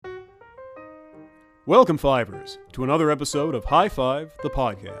Welcome, Fivers, to another episode of High Five, the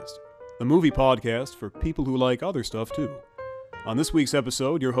podcast, the movie podcast for people who like other stuff too. On this week's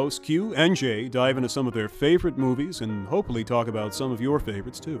episode, your hosts Q and J dive into some of their favorite movies and hopefully talk about some of your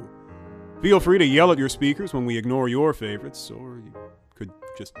favorites too. Feel free to yell at your speakers when we ignore your favorites, or you could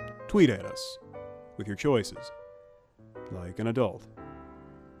just tweet at us with your choices, like an adult.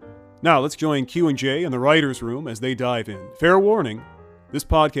 Now let's join Q and J in the writer's room as they dive in. Fair warning, this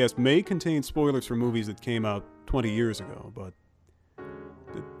podcast may contain spoilers for movies that came out 20 years ago, but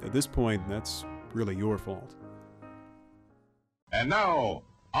at this point, that's really your fault. And now,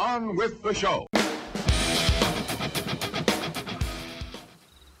 on with the show.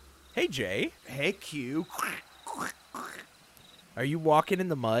 Hey, Jay. Hey, Q. Are you walking in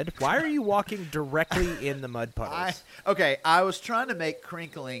the mud? Why are you walking directly in the mud puddles? I was trying to make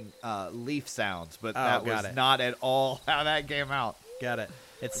crinkling leaf sounds, but that was not at all how that came out. Got it.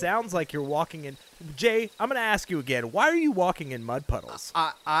 It sounds like you're walking in... Jay, I'm going to ask you again. Why are you walking in mud puddles?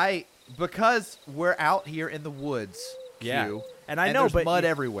 Because we're out here in the woods, Yeah. Q, And I know, there's but mud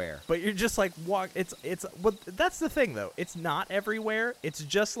everywhere. But you're just like well, that's the thing though. It's not everywhere. It's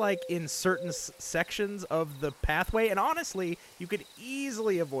just like in certain sections of the pathway. And honestly, you could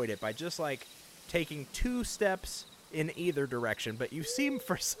easily avoid it by just like taking 2 steps in either direction. But you seem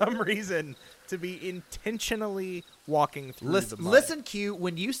for some reason to be intentionally walking through the mud. Listen, Q,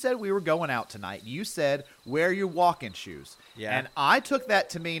 when you said we were going out tonight, you said wear your walking shoes. Yeah. And I took that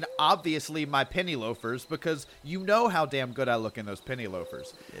to mean, obviously, my penny loafers, because you know how damn good I look in those penny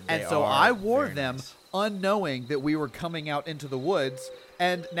loafers. They And so are I wore very them nice. unknowing that we were coming out into the woods.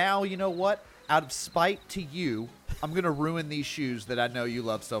 And now, you know what? Out of spite to you, I'm going to ruin these shoes that I know you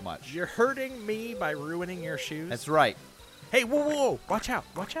love so much. You're hurting me by ruining your shoes. That's right. Hey, whoa. Watch out,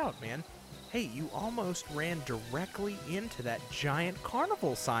 man. Hey, you almost ran directly into that giant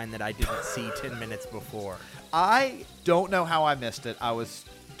carnival sign that I didn't see 10 minutes before. I don't know how I missed it. I was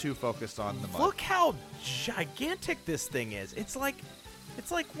too focused on the mud. Look how gigantic this thing is. It's like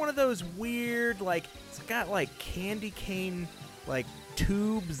one of those weird, like, it's got like candy cane like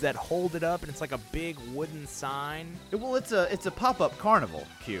tubes that hold it up, and it's like a big wooden sign. Well, it's a pop-up carnival,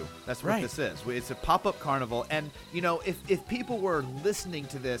 Q. That's what Right. this is. It's a pop-up carnival, and you know, if people were listening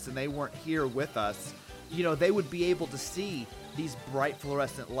to this and they weren't here with us, you know, they would be able to see these bright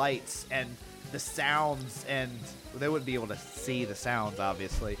fluorescent lights and the sounds, and they wouldn't be able to see the sounds,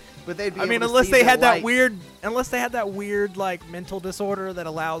 obviously, but they'd be. I mean, able to unless see they the had that light. weird like mental disorder that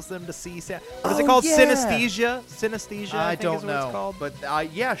allows them to see sound. What is Oh, it called? yeah. Synesthesia. Synesthesia. I think don't is what know, it's called.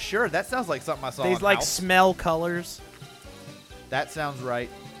 but yeah, sure. That sounds like something I saw. They on like House. smell colors. That sounds right.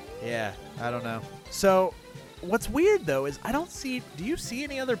 Yeah. I don't know. So, what's weird though is I don't see. Do you see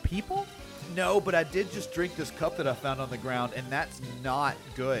any other people? No, but I did just drink this cup that I found on the ground, and that's not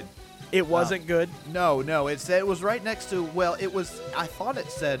good. It wasn't good. No, it said it was right next to. Well, it was. I thought it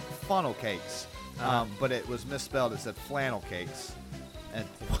said funnel cakes, but it was misspelled. It said flannel cakes, and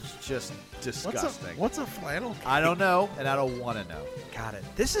it was just disgusting. What's a flannel cake? I don't know, and I don't want to know. Got it.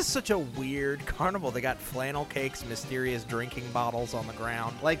 This is such a weird carnival. They got flannel cakes, mysterious drinking bottles on the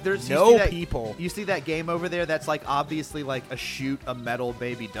ground. Like there's no you see that, people. You see that game over there? That's like obviously like a shoot a metal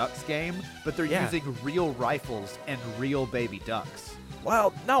baby ducks game, but they're Yeah. using real rifles and real baby ducks.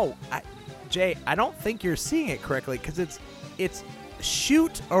 Well, no, Jay, I don't think you're seeing it correctly because it's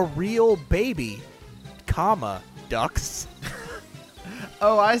shoot a real baby, comma ducks.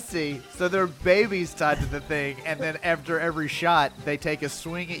 Oh, I see. So they're babies tied to the thing, and then after every shot, they take a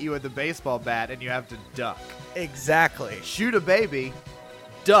swing at you with a baseball bat, and you have to duck. Exactly. Shoot a baby,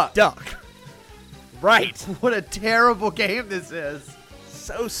 duck. Duck. Right. What a terrible game this is.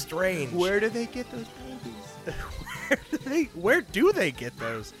 So strange. Where do they get those babies? Where do they get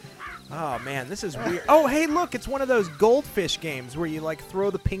those? Oh man, this is weird. Oh hey, look, it's one of those goldfish games where you like throw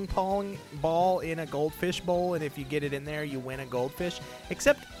the ping pong ball in a goldfish bowl, and if you get it in there, you win a goldfish.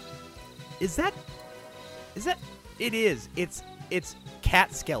 Except, it is. It's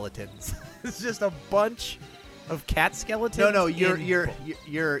cat skeletons. It's just a bunch of cat skeletons. No, in-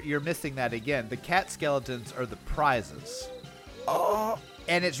 you're missing that again. The cat skeletons are the prizes, Oh,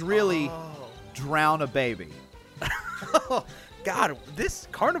 and it's really drown a baby. oh, God, this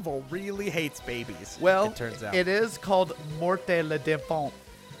carnival really hates babies. Well, it turns out it is called Morte le Défunt,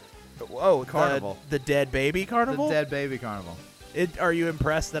 Whoa, carnival. The dead baby the carnival. dead baby carnival. Are you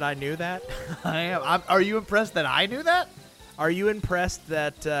impressed that I knew that? I am. Are you impressed that I knew that? Are you impressed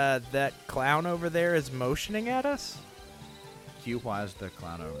that that clown over there is motioning at us? Q, why is the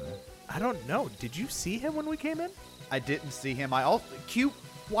clown over there? I don't know. Did you see him when we came in? I didn't see him. Q,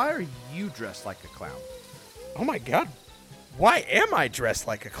 why are you dressed like a clown? Oh my God. Why am I dressed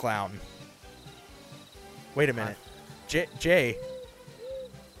like a clown? Wait a minute. Jay,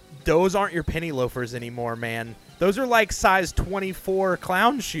 those aren't your penny loafers anymore, man. Those are like size 24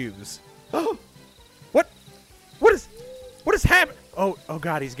 clown shoes. Oh, what is happening? Oh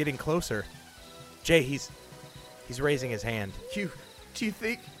God, he's getting closer. Jay, he's raising his hand. Do you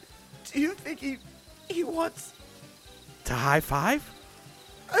think he wants To high five?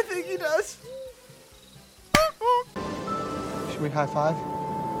 I think he does. Should we high five?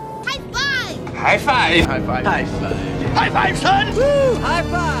 High five! High five! High five. High five! High five, son! Woo! High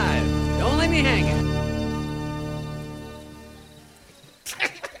five! Don't leave me hanging.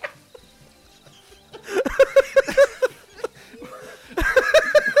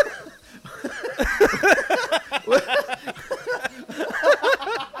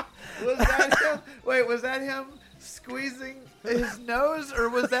 Was that him squeezing his nose, or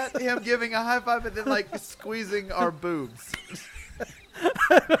was that him giving a high five and then like squeezing our boobs?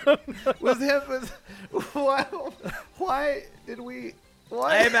 Why did we?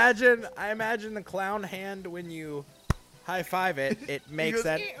 Why? I imagine the clown hand when you high five it. It makes goes,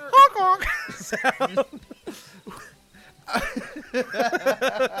 that honk honk sound.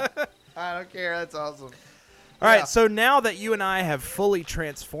 I don't care. That's awesome. All right, so now that you and I have fully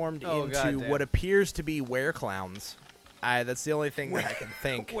transformed Oh, into goddamn. what appears to be were-clowns, that's the only thing that I can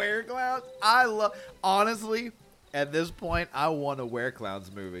think. Were clowns? Honestly, at this point, I want a Were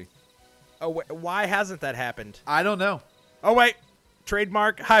Clowns movie. Oh, why hasn't that happened? I don't know. Oh, wait.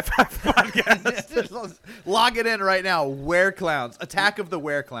 Trademark High Five Podcast. Log it in right now. Were Clowns. Attack of the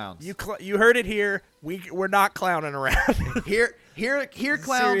Were Clowns. You heard it here. We're not clowning around. Here clowns,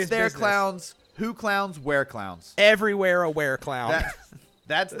 Serious there business. clowns. Who clowns? Were Clowns. Everywhere a were-clown.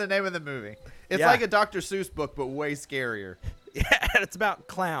 That's the name of the movie. It's Yeah. like a Dr. Seuss book, but way scarier. Yeah, it's about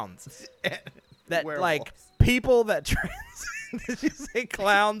clowns. That Werewolves. like people that did you say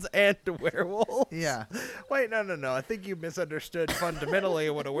clowns and werewolves? Yeah. Wait, no. I think you misunderstood fundamentally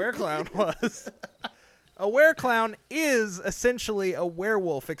what a were-clown was. A were-clown is essentially a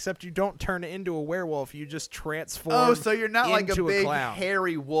werewolf, except you don't turn into a werewolf. You just transform. Oh, so you're not like a into big clown.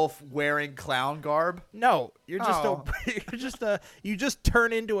 hairy wolf wearing clown garb? No, you're just Oh. you just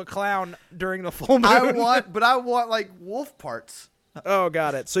turn into a clown during the full moon. I want like wolf parts. Oh,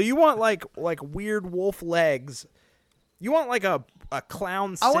 got it. So you want like weird wolf legs. You want like a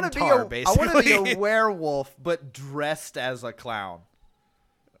clown I centaur, want to be a basically. werewolf, but dressed as a clown.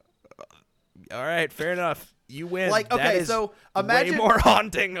 All right, fair enough. You win. Like, That okay, is so imagine way more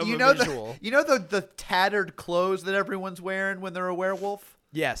haunting of you a know visual. the tattered clothes that everyone's wearing when they're a werewolf.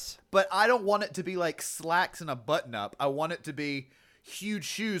 Yes. But I don't want it to be like slacks and a button up. I want it to be huge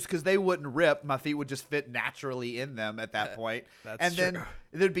shoes because they wouldn't rip. My feet would just fit naturally in them at that point. That's and then true.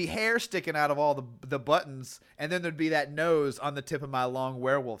 there'd be hair sticking out of all the buttons, and then there'd be that nose on the tip of my long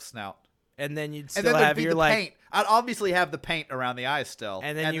werewolf snout. And then you'd And still then there'd have be your the like, paint. I'd obviously have the paint around the eyes still.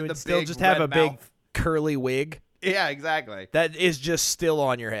 and then you would the still big just have red a big mouth. curly wig Yeah, exactly. that is just still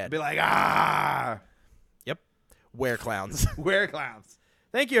on your head. Be like, ah, Yep. Were-clowns. were clowns.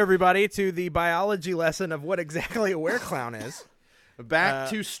 Thank you, everybody, to the biology lesson of what exactly a were-clown is. Back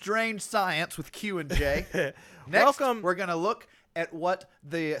to strange science with Q and J. Next, Welcome. we're gonna look at what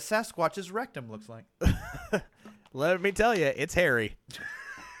the Sasquatch's rectum looks like. Let me tell you, it's hairy.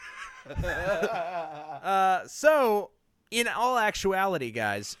 So, in all actuality,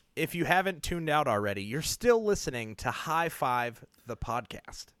 guys, if you haven't tuned out already, you're still listening to High Five, the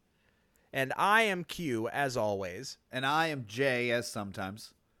podcast. And I am Q, as always. And I am J, as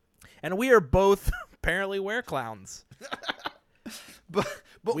sometimes. And we are both apparently were-clowns.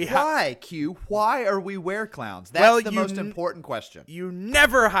 But We why, Q? Why are we were-clowns? That's Well, the you most n- important question. You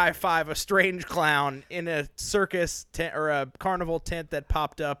never high-five a strange clown in a circus tent or a carnival tent that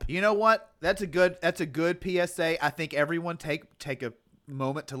popped up. You know what? That's a good PSA. I think everyone take a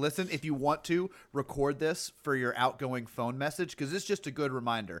moment to listen. If you want to, record this for your outgoing phone message, because it's just a good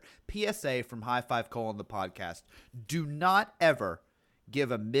reminder. PSA from High Five : the podcast. Do not ever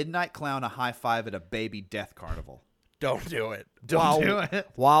give a midnight clown a high five at a baby death carnival. Don't do it. Don't do it.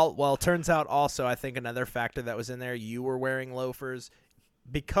 Well, turns out also, I think another factor that was in there, you were wearing loafers.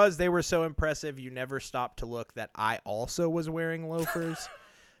 Because they were so impressive, you never stopped to look that I also was wearing loafers.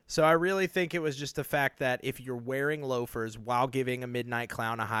 So I really think it was just the fact that if you're wearing loafers while giving a midnight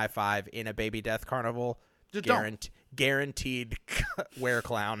clown a high five in a baby death carnival, Just don't. guaranteed wear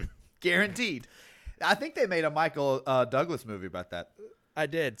clown. Guaranteed. I think they made a Michael Douglas movie about that. I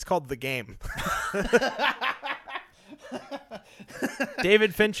did. It's called The Game.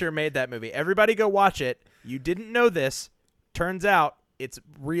 David Fincher made that movie. Everybody go watch it. You didn't know this. Turns out it's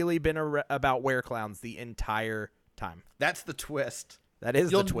really been about were-clowns the entire time. That's the twist. That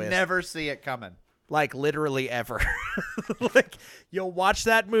is You'll the twist. never see it coming. like literally ever. Like you'll watch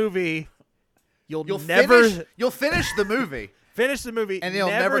that movie, you'll finish the movie, finish the movie, and it'll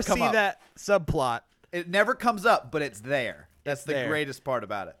never come see up. that subplot. It never comes up, but it's there. That's the there. greatest part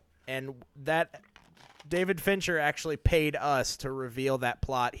about it. And that David Fincher actually paid us to reveal that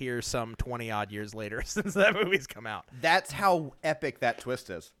plot here some 20-odd years later since that movie's come out. That's how epic that twist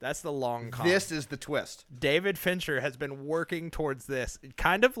is. That's the long con. This is the twist. David Fincher has been working towards this.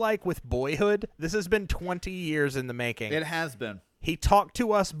 Kind of like with Boyhood, this has been 20 years in the making. It has been. He talked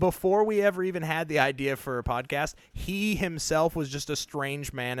to us before we ever even had the idea for a podcast. He himself was just a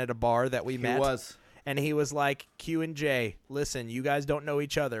strange man at a bar that we met. He was. And he was like, Q and J, listen, you guys don't know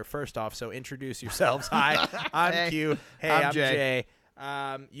each other. First off, so introduce yourselves. Hi, I'm Hey, Q. Hey, I'm Jay.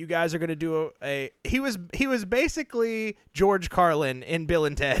 You guys are going to do a he was basically George Carlin in Bill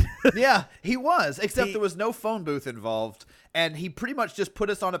and Ted. Yeah, he was, except there was no phone booth involved. And he pretty much just put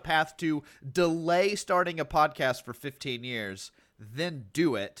us on a path to delay starting a podcast for 15 years, then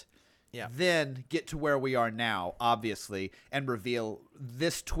do it. Yeah. Then get to where we are now, obviously, and reveal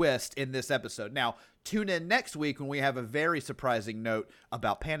this twist in this episode. Now, tune in next week when we have a very surprising note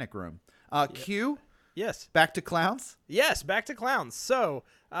about Panic Room. Q, Yes. back to clowns? Yes, back to clowns. So,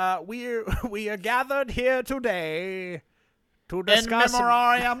 we are gathered here today to discuss of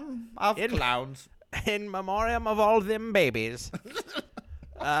clowns. in memoriam of all them babies.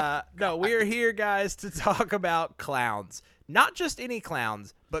 No, we're here, guys, to talk about clowns. Not just any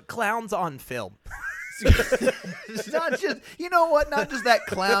clowns, but clowns on film. It's not just, you know what? Not just that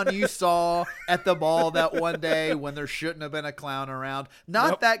clown you saw at the mall that one day when there shouldn't have been a clown around.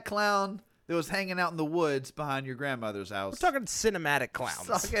 Not that clown that was hanging out in the woods behind your grandmother's house. We're talking cinematic clowns.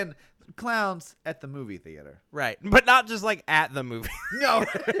 Talking clowns at the movie theater. Right, but not just like at the movie. No.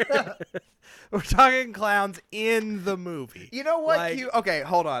 We're talking clowns in the movie. You know what? Like- Okay,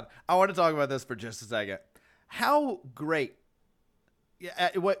 hold on. I want to talk about this for just a second. How great.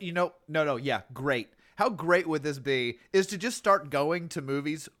 Yeah, great. How great would this be is to just start going to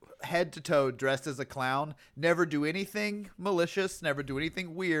movies head to toe dressed as a clown, never do anything malicious, never do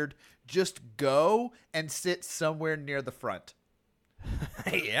anything weird, just go and sit somewhere near the front.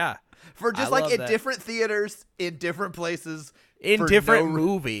 Yeah. For just I like love at that. different theaters, in different places. In for different no-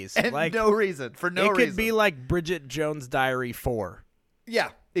 movies. And like, no reason. For no it reason. could be like Bridget Jones' Diary 4. Yeah,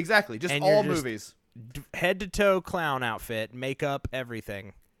 exactly. Just And you're all just- movies. Head to toe clown outfit, makeup,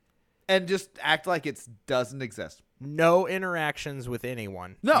 everything. And just act like it doesn't exist. No interactions with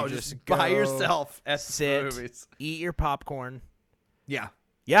anyone. No, You just by go, yourself at sit, movies. eat your popcorn. Yeah.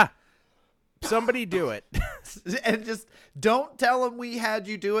 Yeah. Somebody do it. And just don't tell them we had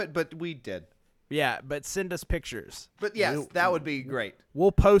you do it, but we did. Yeah, but send us pictures. But yes, that would be great.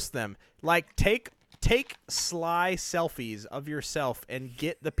 We'll post them. Like take sly selfies of yourself and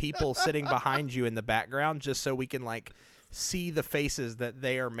get the people sitting behind you in the background just so we can like see the faces that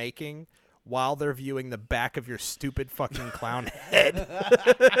they are making while they're viewing the back of your stupid fucking clown head.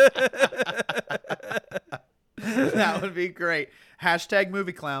 That would be great. Hashtag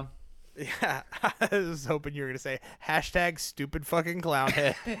movie clown. Yeah, I was hoping you were going to say hashtag stupid fucking clown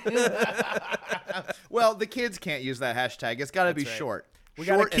head. Well, the kids can't use that hashtag. It's got to be right. short. We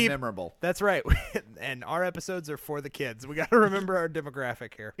gotta Short keep- and memorable. That's right. And our episodes are for the kids. We got to remember our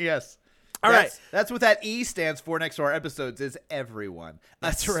demographic here. Yes. All right. That's what that E stands for next to our episodes is everyone.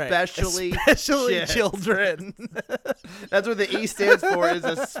 That's right. Especially kids. children. That's what the E stands for is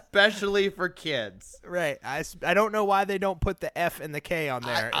especially for kids. Right. I don't know why they don't put the F and the K on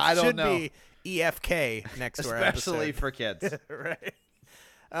there. I It don't should know. be EFK next to our Especially episode. for kids. Right.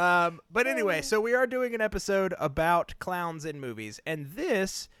 But anyway, so we are doing an episode about clowns in movies, and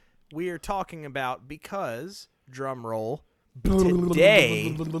this we are talking about because, drum roll,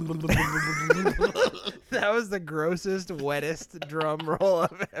 today. That was the grossest, wettest drum roll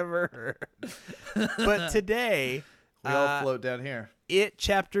I've ever heard. But today, We all float down here. It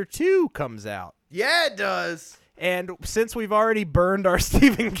Chapter 2 comes out. Yeah, it does. And since we've already burned our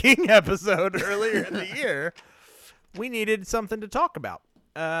Stephen King episode earlier in the year, we needed something to talk about.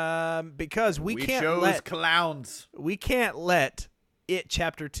 Because we can't chose let clowns. we can't let It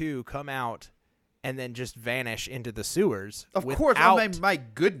Chapter 2 come out and then just vanish into the sewers Of course. without Oh, my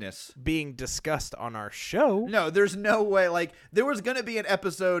goodness. being discussed on our show. No, there's no way. Like, there was going to be an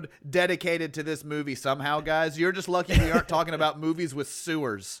episode dedicated to this movie somehow, guys. You're just lucky we aren't talking about movies with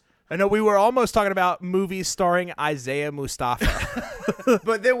sewers. I know we were almost talking about movies starring Isaiah Mustafa.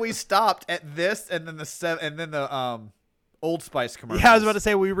 But then we stopped at this and then the Old Spice commercials. Yeah, I was about to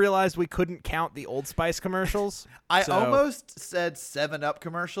say we realized we couldn't count the Old Spice commercials. I so- almost said 7-Up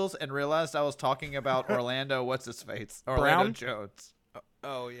commercials and realized I was talking about Orlando, what's his face? Orlando Brown? Jones.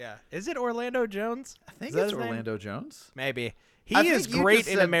 Oh yeah, is it Orlando Jones? I think Is that it's his name? Orlando Jones. Maybe he I is think you great just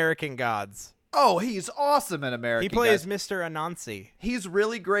in said- American Gods. Oh, he's awesome in American He plays Gods. Mr. Anansi. He's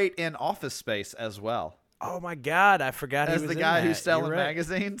really great in Office Space as well. Oh my God, I forgot he As was the in guy that. who's selling You're right.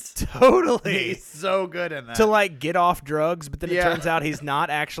 magazines. Totally. He's so good in that. To like get off drugs, but then it Yeah. turns out he's not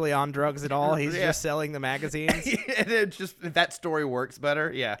actually on drugs at all. He's Yeah. just selling the magazines. and it just that story works better.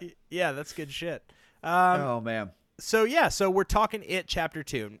 Yeah. Yeah, that's good shit. Oh man. So we're talking It Chapter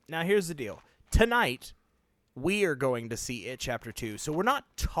 2. Now here's the deal. Tonight, we are going to see It Chapter 2. So we're not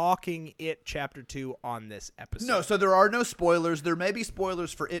talking It Chapter 2 on this episode. No, so there are no spoilers. There may be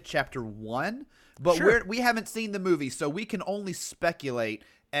spoilers for It Chapter 1, but Sure. we haven't seen the movie, so we can only speculate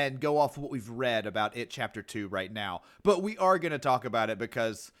and go off what we've read about It Chapter 2 right now. But we are going to talk about it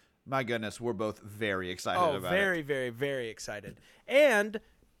because, my goodness, we're both very excited about very, it. very, very excited. And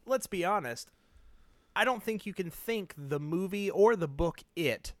let's be honest, I don't think you can think the movie or the book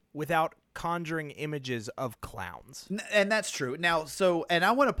It without conjuring images of clowns. And that's true. Now, and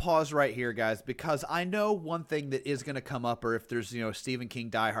I want to pause right here, guys, because I know one thing that is going to come up, or if there's, Stephen King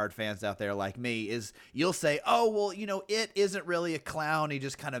diehard fans out there like me, is you'll say, oh, well, it isn't really a clown. He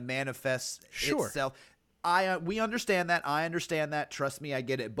just kind of manifests Sure. itself. We understand that. I understand that. Trust me, I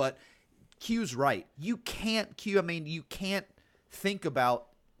get it. But Q's right. You can't think about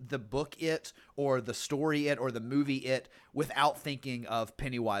the book It or the story It or the movie It without thinking of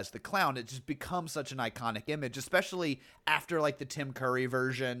Pennywise the clown. It just becomes such an iconic image, especially after like the Tim Curry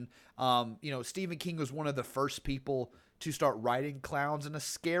version. Stephen King was one of the first people to start writing clowns in a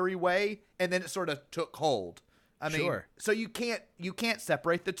scary way, and then it sort of took hold. I mean, Sure. so you can't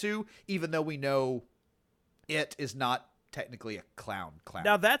separate the two, even though we know It is not technically a clown.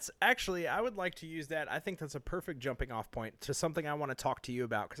 Now that's actually, I would like to use that. I think that's a perfect jumping off point to something I want to talk to you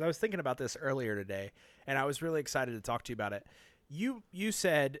about, because I was thinking about this earlier today, and I was really excited to talk to you about it. You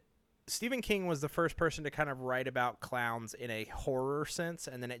said Stephen King was the first person to kind of write about clowns in a horror sense,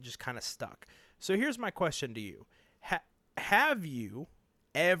 and then it just kind of stuck. So here's my question to you. Have you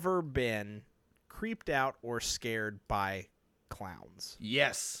ever been creeped out or scared by clowns?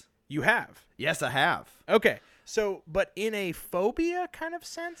 Yes. You have? Yes, I have. Okay. So, but in a phobia kind of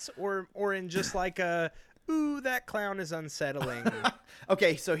sense, or in just like a, ooh, that clown is unsettling.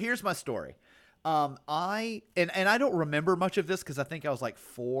 Okay, so here's my story. I don't remember much of this because I think I was like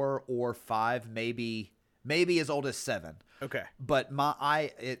 4 or 5, maybe as old as 7. Okay. But my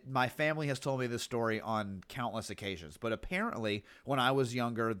family has told me this story on countless occasions. But apparently, when I was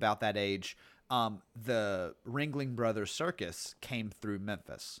younger, about that age, the Ringling Brothers Circus came through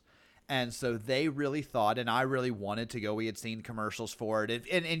Memphis. And so they really thought, and I really wanted to go. We had seen commercials for it.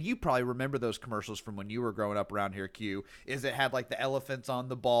 And you probably remember those commercials from when you were growing up around here, Q. Is it had like the elephants on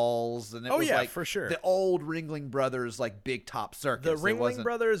the balls. And it was like for sure. The old Ringling Brothers, like big top circus. The Ringling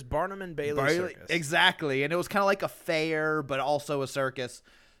Brothers, Barnum and Bailey Circus. Exactly. And it was kind of like a fair, but also a circus.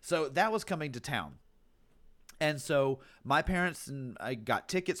 So that was coming to town. And so my parents and I got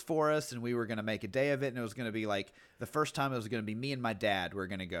tickets for us, and we were going to make a day of it. And it was going to be like the first time it was going to be me and my dad were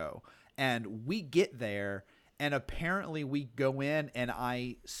going to go. And we get there, and apparently we go in, and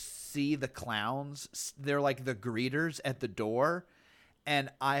I see the clowns. They're like the greeters at the door. And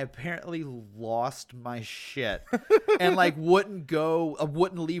I apparently lost my shit and like wouldn't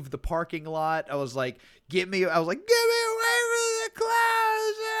leave the parking lot. I was like, get me away from the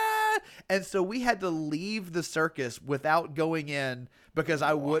clowns. And so we had to leave the circus without going in because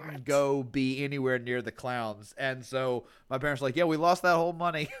I wouldn't go be anywhere near the clowns. And so my parents were like, yeah, we lost that whole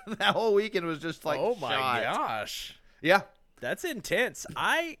money. That whole weekend was just like, oh my shot. gosh. Yeah. That's intense.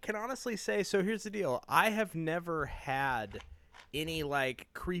 I can honestly say, so here's the deal. I have never had any like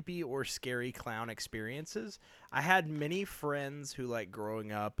creepy or scary clown experiences. I had many friends who like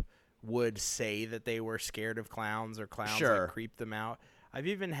growing up would say that they were scared of clowns or clowns Sure. like creeped them out. I've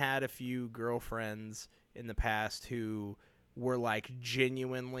even had a few girlfriends in the past who were like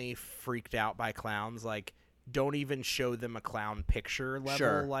genuinely freaked out by clowns, like don't even show them a clown picture level,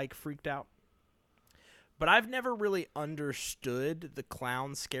 Sure. like freaked out. But I've never really understood the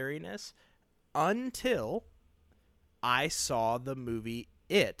clown scariness until I saw the movie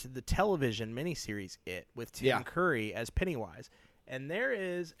It, the television miniseries It, with Tim Curry as Pennywise. And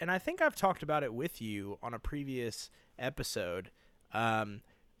and I think I've talked about it with you on a previous episode.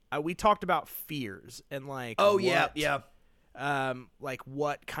 We talked about fears and like, like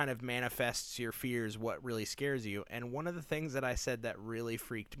what kind of manifests your fears, what really scares you. And one of the things that I said that really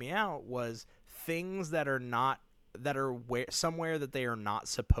freaked me out was things that are not that are somewhere that they are not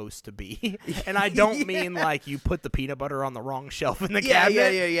supposed to be. And I don't mean like you put the peanut butter on the wrong shelf in the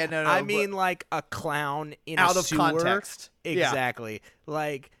cabinet. Yeah. No. I mean like a clown in out a of sewer. context. Exactly.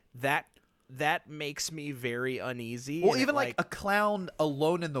 Like that makes me very uneasy. Well, and even like a clown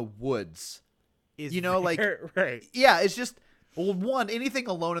alone in the woods. is you know, like right. Yeah, it's just anything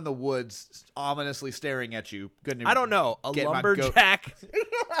alone in the woods ominously staring at you. I don't know. A Get my lumberjack,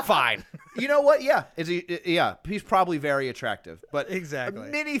 fine. You know what? Yeah, he's probably very attractive, but Exactly.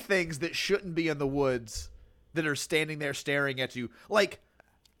 many things that shouldn't be in the woods that are standing there staring at you, like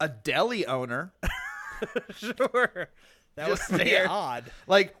a deli owner, Sure. That was Just pretty there. odd.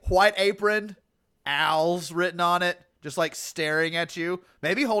 like white apron, owls written on it, just like staring at you,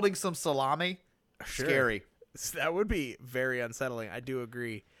 maybe holding some salami. Sure. Scary. That would be very unsettling. I do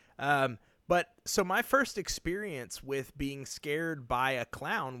agree. But so my first experience with being scared by a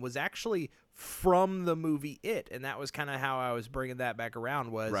clown was actually from the movie It, and that was kind of how I was bringing that back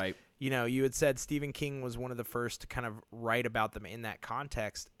around. Was Right. You know, you had said Stephen King was one of the first to kind of write about them in that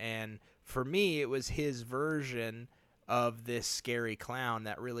context, and for me, it was his version of this scary clown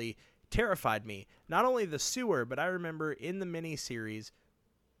that really terrified me. Not only the sewer, but I remember in the miniseries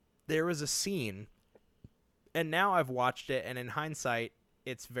there was a scene, and now I've watched it, and in hindsight,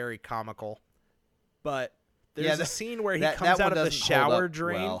 it's very comical. But there's a scene where he comes out of the shower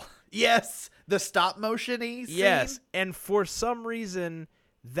drain. Well. Yes, the stop motion-y scene. Yes, and for some reason,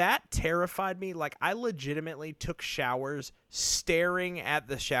 that terrified me. Like, I legitimately took showers staring at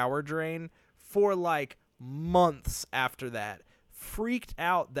the shower drain for, like, months after that. Freaked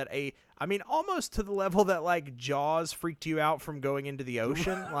out that almost to the level that, like, Jaws freaked you out from going into the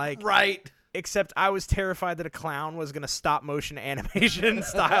ocean. Like, Right. Except I was terrified that a clown was going to stop motion animation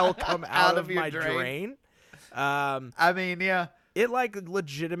style come out of your my drain. I mean, yeah. It like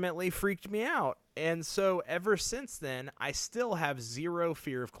legitimately freaked me out. And so ever since then, I still have zero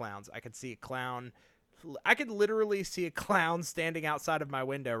fear of clowns. I could see a clown. I could literally see a clown standing outside of my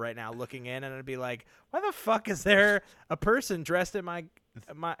window right now looking in, and I'd be like, why the fuck is there a person dressed in my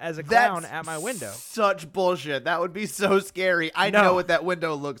as a clown at my window? Such bullshit. That would be so scary. I know what that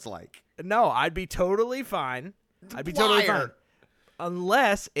window looks like. No, I'd be totally fine. I'd be Liar. totally fine.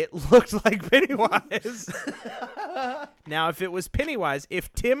 Unless it looked like Pennywise. Now, if it was Pennywise,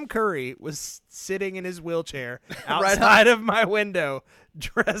 if Tim Curry was sitting in his wheelchair outside of my window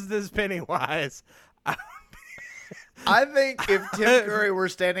dressed as Pennywise, I think if Tim Curry were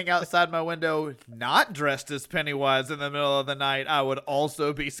standing outside my window not dressed as Pennywise in the middle of the night, I would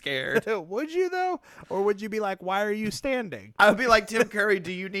also be scared. would you though? Or would you be like, why are you standing? I would be like, Tim Curry,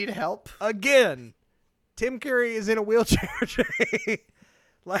 do you need help? Again, Tim Curry is in a wheelchair.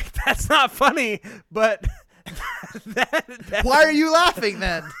 Like, that's not funny, but that Why are you laughing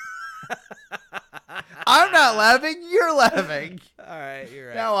then? I'm not laughing. You're laughing. all right, you're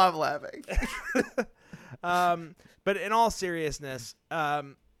right. Now I'm laughing. But in all seriousness,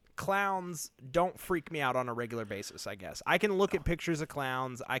 clowns don't freak me out on a regular basis, I guess. I can look at pictures of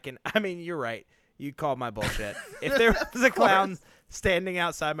clowns. You're right. You called my bullshit. If there was a clown standing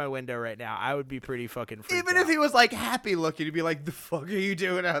outside my window right now, I would be pretty fucking freaked Even out. if he was like happy looking, he'd be like, the fuck are you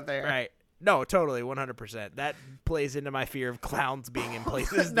doing out there? Right. No, totally, 100%. That plays into my fear of clowns being in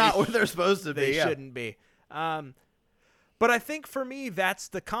places Not where they're supposed to be. they yeah. shouldn't be. But I think for me, that's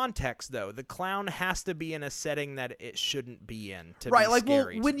the context, though. The clown has to be in a setting that it shouldn't be in to Right, be like, well,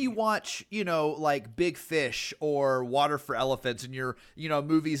 scary to when me. you watch, like Big Fish or Water for Elephants and your,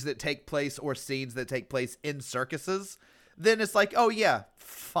 movies that take place or scenes that take place in circuses, then it's like, oh, yeah,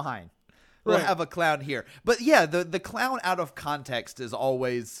 fine. We'll Right. have a clown here. But, yeah, the clown out of context is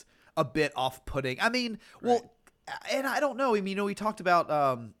always a bit off-putting. I mean, well, and I don't know. I mean, we talked about,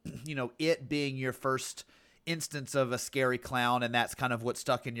 it being your first instance of a scary clown, and that's kind of what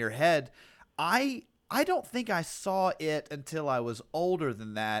stuck in your head. I don't think I saw it until I was older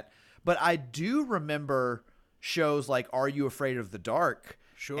than that, but I do remember shows like Are You Afraid of the Dark?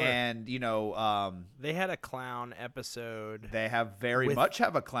 Sure. And, They had a clown episode they much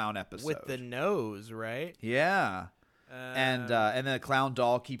have a clown episode. with the nose, right? Yeah. And then the clown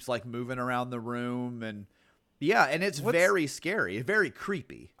doll keeps like moving around the room, and yeah, and it's very scary, very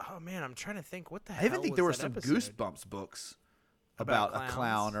creepy. Oh man, I'm trying to think. What the hell? I even think there were was some that episode? Goosebumps books About about a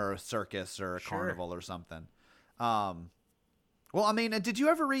clown or a circus or a Sure. carnival or something. Well, I mean, did you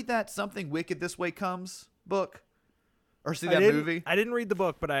ever read that Something Wicked This Way Comes book? Or see that movie? I didn't read the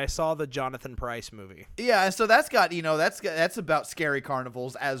book, but I saw the Jonathan Pryce movie. Yeah, so that's got, that's about scary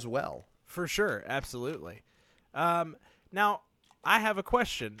carnivals as well. For sure, absolutely. Now, I have a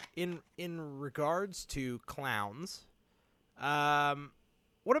question in regards to clowns.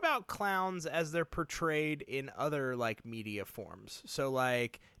 what about clowns as they're portrayed in other like media forms? So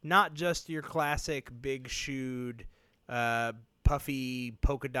like not just your classic big shoed, puffy,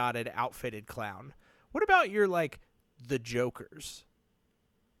 polka dotted, outfitted clown. What about your like the Jokers?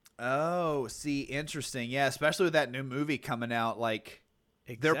 Oh, see, interesting. Yeah, especially with that new movie coming out, like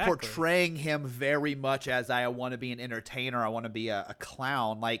they're portraying him very much as I want to be an entertainer. I want to be a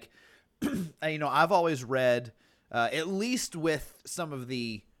clown. Like, I've always read, at least with some of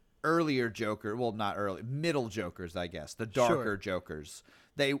the earlier Joker, well, not early, middle Jokers, I guess, the darker Jokers.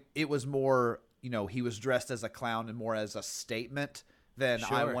 It was more, he was dressed as a clown and more as a statement than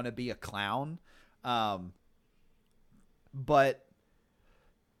I want to be a clown. But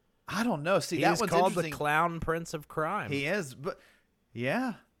I don't know. See, that one's called interesting. The Clown Prince of Crime. He is, but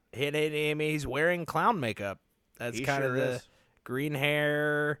yeah. I mean, he's wearing clown makeup. That's kind of the green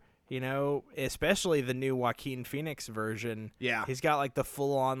hair, especially the new Joaquin Phoenix version. Yeah. He's got like the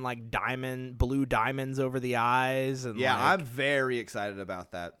full on like blue diamonds over the eyes. And I'm very excited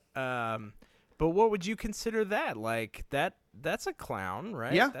about that. But what would you consider that? Like that's a clown,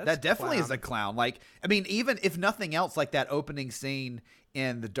 right? Yeah, that definitely is a clown. Like, I mean, even if nothing else, like that opening scene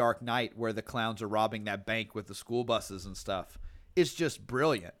in The Dark Knight where the clowns are robbing that bank with the school buses and stuff, it's just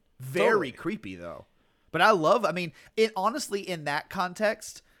brilliant. Very creepy though. But honestly, in that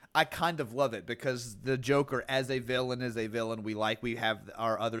context, I kind of love it because the Joker as a villain is a villain we like. We have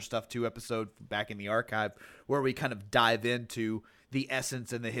our Other Stuff 2 episode back in the archive where we kind of dive into the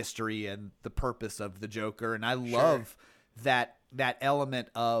essence and the history and the purpose of the Joker. And I love that element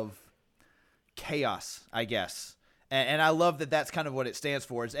of chaos, I guess. And I love that that's kind of what it stands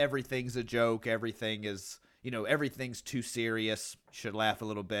for, is everything's a joke. Everything is, everything's too serious. Should laugh a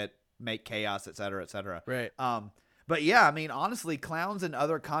little bit, make chaos, et cetera, et cetera. Right. But yeah, I mean, honestly, clowns in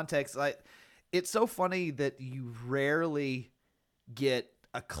other contexts, it's so funny that you rarely get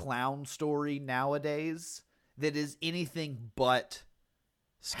a clown story nowadays that is anything but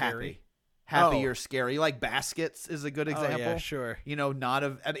scary. Happy or scary. Like Baskets is a good example. Oh, yeah, sure.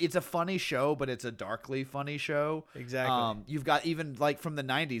 It's a funny show, but it's a darkly funny show. Exactly. You've got even like from the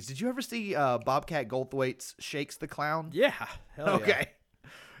 90s. Did you ever see Bobcat Goldthwait's Shakes the Clown? Yeah. Hell okay. Yeah.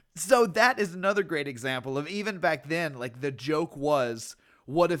 So that is another great example of even back then, like the joke was,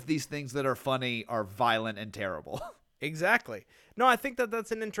 what if these things that are funny are violent and terrible? Exactly. No, I think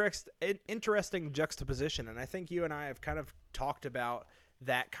that's an interesting juxtaposition, and I think you and I have kind of talked about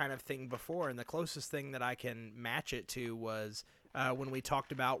that kind of thing before, and the closest thing that I can match it to was when we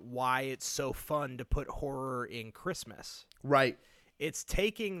talked about why it's so fun to put horror in Christmas. Right. It's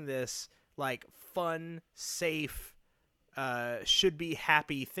taking this like fun, safe, should be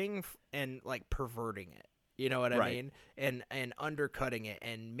happy thing and like perverting it. You know what I mean? And undercutting it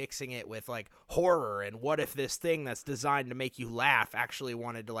and mixing it with like horror and what if this thing that's designed to make you laugh actually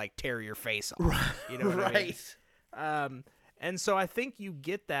wanted to like tear your face off. You know what I mean? And so I think you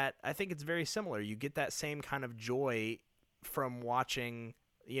get that. I think it's very similar. You get that same kind of joy from watching,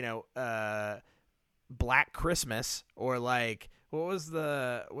 Black Christmas or like what's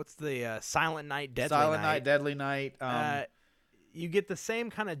the Silent Night, Deadly Night. Silent Night, Deadly Night. You get the same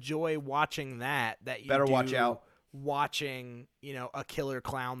kind of joy watching that you better watch out watching, a Killer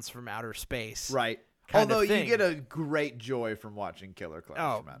Clowns from Outer Space. Right. Although you get a great joy from watching Killer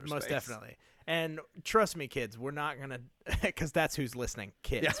Clowns from Outer Space. Most definitely. And trust me, kids, we're not going to, because that's who's listening.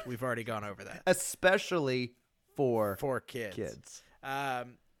 Kids. Yeah. We've already gone over that. Especially for kids.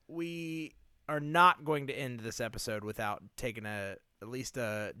 We are not going to end this episode without taking at least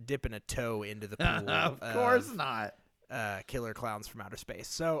dipping a toe into the pool. Of course not. Killer Clowns from Outer Space.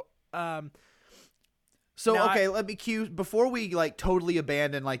 So, let me cue before we like totally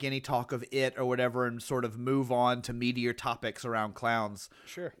abandon like any talk of it or whatever and sort of move on to meatier topics around clowns.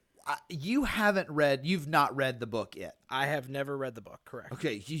 Sure. You've not read the book It. I have never read the book, correct.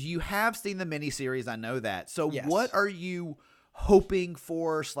 Okay, you have seen the miniseries, I know that. So yes. What are you hoping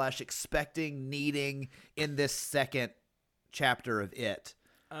for / expecting, needing in this second chapter of It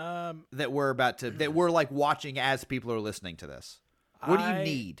that we're like watching as people are listening to this? What do you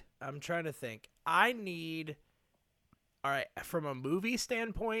need? I'm trying to think. I need, all right, from a movie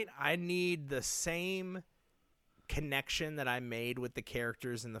standpoint, I need the same connection that I made with the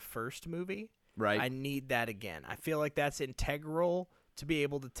characters in the first movie. Right. I need that again. I feel like that's integral to be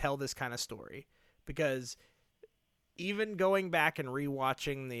able to tell this kind of story, because even going back and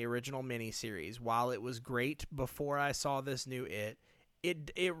rewatching the original miniseries, while it was great before I saw this new it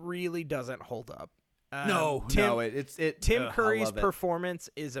really doesn't hold up. Tim Curry's performance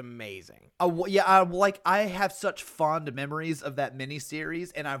is amazing. I have such fond memories of that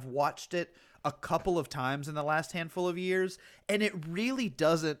miniseries, and I've watched it a couple of times in the last handful of years, and it really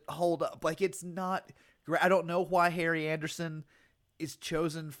doesn't hold up. Like, it's not great. I don't know why Harry Anderson is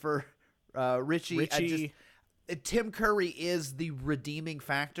chosen for Richie. Tim Curry is the redeeming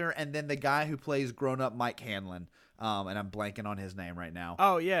factor, and then the guy who plays grown-up Mike Hanlon, and I'm blanking on his name right now.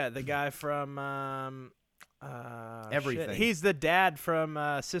 Oh yeah, the guy from Everything. Shit. He's the dad from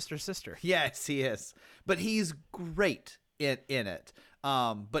Sister. Yes, he is. But he's great in it.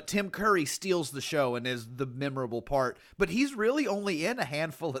 But Tim Curry steals the show and is the memorable part. But he's really only in a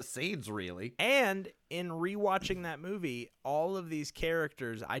handful of scenes, really. And in rewatching that movie, all of these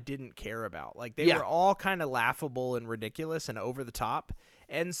characters I didn't care about. Like, they were all kind of laughable and ridiculous and over the top.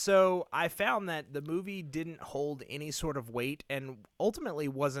 And so I found that the movie didn't hold any sort of weight and ultimately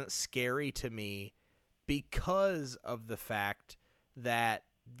wasn't scary to me because of the fact that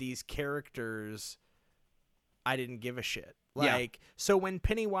these characters, I didn't give a shit. Like, so when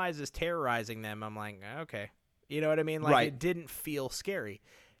Pennywise is terrorizing them, I'm like, okay. You know what I mean? Like, It didn't feel scary.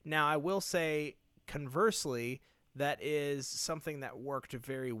 Now, I will say, conversely, that is something that worked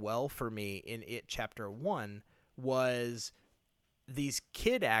very well for me in It Chapter 1 was these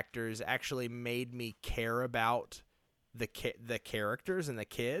kid actors actually made me care about the characters and the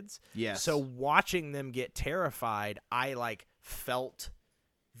kids. Yes. So watching them get terrified, I, like, felt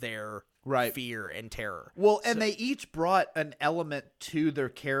their fear and terror. Well, and they each brought an element to their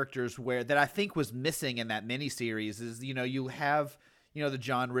characters that I think was missing in that miniseries is, you have, the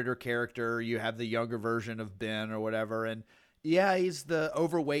John Ritter character, you have the younger version of Ben or whatever, and yeah, he's the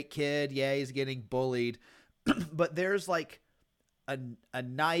overweight kid, yeah, he's getting bullied, but there's like a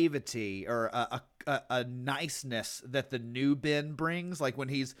naivety or a niceness that the new Ben brings, like when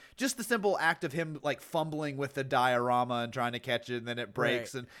he's just the simple act of him like fumbling with the diorama and trying to catch it and then it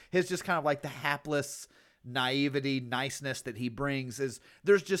breaks, and his just kind of like the hapless naivety, niceness that he brings is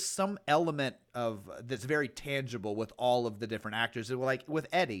there's just some element of that's very tangible with all of the different actors. And like with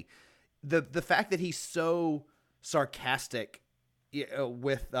Eddie, the fact that he's so sarcastic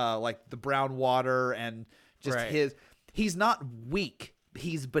with like the brown water and just he's not weak,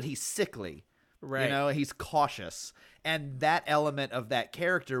 but he's sickly. Right. He's cautious. And that element of that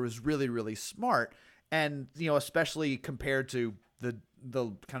character was really, really smart. And, especially compared to the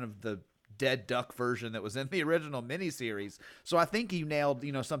kind of the dead duck version that was in the original miniseries. So I think you nailed,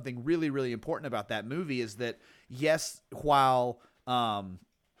 something really, really important about that movie is that, yes, while,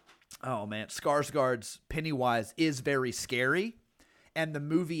 Skarsgård's Pennywise is very scary, and the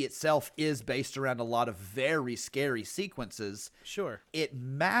movie itself is based around a lot of very scary sequences. Sure. It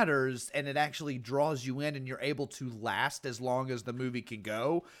matters, and it actually draws you in, and you're able to last as long as the movie can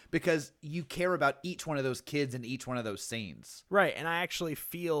go because you care about each one of those kids in each one of those scenes. Right, and I actually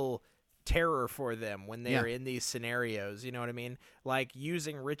feel terror for them when they're in these scenarios. You know what I mean? Like,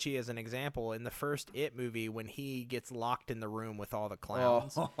 using Richie as an example, in the first It movie when he gets locked in the room with all the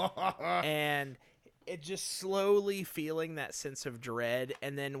clowns. And it just slowly feeling that sense of dread,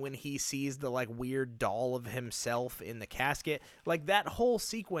 and then when he sees the like weird doll of himself in the casket, like that whole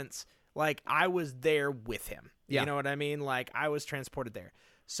sequence, like I was there with him. You know what I mean? Like I was transported there.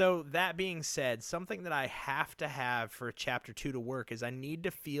 So that being said, something that I have to have for Chapter 2 to work is I need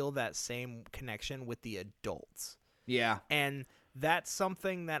to feel that same connection with the adults. Yeah. And that's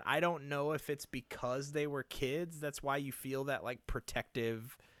something that I don't know if it's because they were kids. That's why you feel that like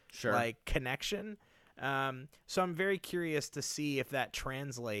protective like connection. So I'm very curious to see if that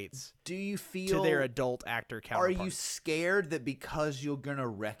translates. Do you feel to their adult actor counterparts? Are you scared that because you're gonna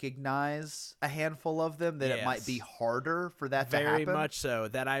recognize a handful of them that it might be harder for that to happen? Very much so.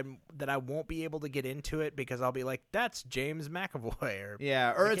 That I won't be able to get into it because I'll be like, that's James McAvoy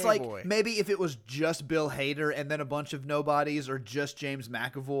or it's like maybe if it was just Bill Hader and then a bunch of nobodies, or just James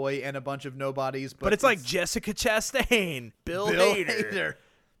McAvoy and a bunch of nobodies, but it's like Jessica Chastain, Bill Hader.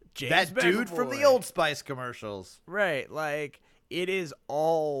 James that dude McAvoy. From the Old Spice commercials. Right, like it is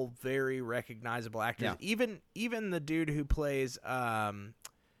all very recognizable actors. Yeah. Even the dude who plays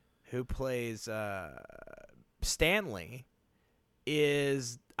Stanley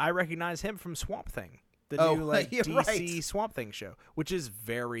is, I recognize him from Swamp Thing. The new DC Swamp Thing show, which is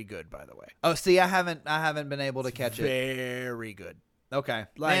very good, by the way. Oh, see, I haven't been able to catch it. Very good. Okay.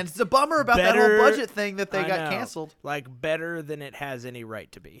 Like, man, it's a bummer about that whole budget thing that they got canceled. Like, better than it has any right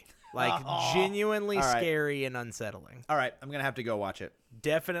to be. Like, genuinely scary and unsettling. All right, I'm going to have to go watch it.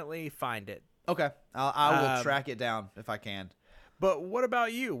 Definitely find it. Okay. I will track it down if I can. But what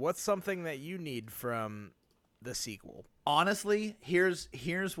about you? What's something that you need from the sequel? Honestly, here's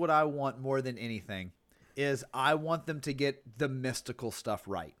what I want more than anything, is I want them to get the mystical stuff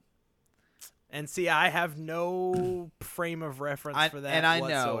right. And see, I have no frame of reference for that and I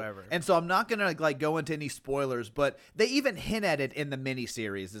whatsoever. know. And so I'm not gonna like go into any spoilers, but they even hint at it in the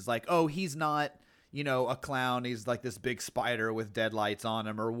miniseries. It's like, oh, he's not, you know, a clown. He's like this big spider with deadlights on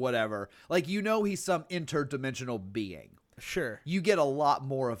him or whatever. Like, you know, he's some interdimensional being. Sure. You get a lot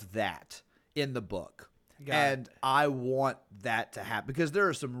more of that in the book. And I want that to happen because there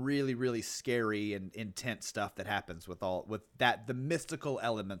are some really, really scary and intense stuff that happens with the mystical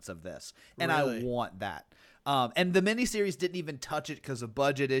elements of this. And Really? I want that. And the miniseries didn't even touch it because of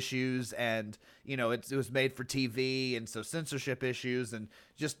budget issues and, you know, it was made for TV and so censorship issues and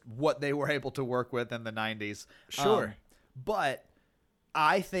just what they were able to work with in the 90s. Sure. But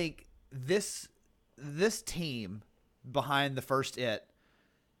I think this team behind the first It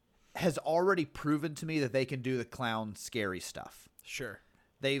has already proven to me that they can do the clown scary stuff. Sure.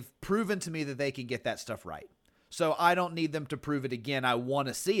 They've proven to me that they can get that stuff right. So I don't need them to prove it again. I want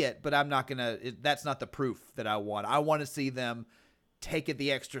to see it, but I'm not going to – that's not the proof that I want. I want to see them take it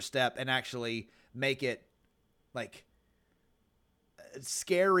the extra step and actually make it like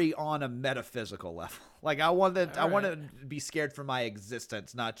scary on a metaphysical level. Like I want to be scared for my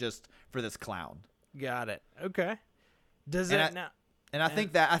existence, not just for this clown. Got it. Okay. And I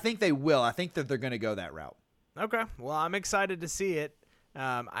think they will. I think that they're going to go that route. Okay. Well, I'm excited to see it.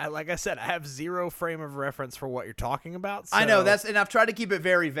 Like I said, I have zero frame of reference for what you're talking about. So I know and I've tried to keep it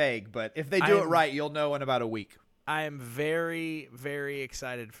very vague, but if they do it right, you'll know in about a week. I am very, very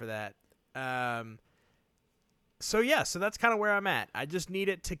excited for that. So that's kind of where I'm at. I just need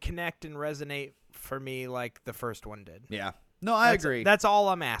it to connect and resonate for me like the first one did. Yeah. No, I agree. That's all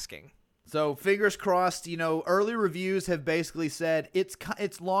I'm asking. So fingers crossed, you know, early reviews have basically said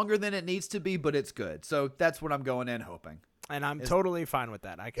it's longer than it needs to be, but it's good. So that's what I'm going in hoping. And I'm totally fine with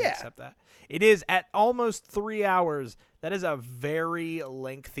that. I can accept that. It is at almost 3 hours. That is a very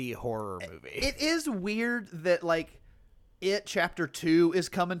lengthy horror movie. It is weird that like It Chapter 2 is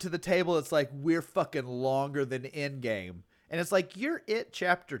coming to the table. It's like we're fucking longer than Endgame. And it's like you're It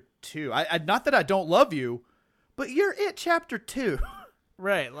Chapter 2. I not that I don't love you, but you're It Chapter 2.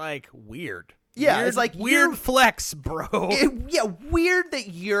 Right, like weird. Yeah, weird, it's like weird flex, bro. Weird that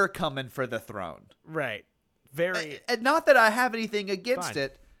you're coming for the throne. Right. Very. And not that I have anything against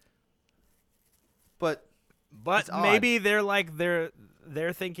it, but maybe they're like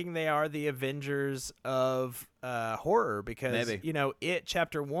they're thinking they are the Avengers of horror because you know It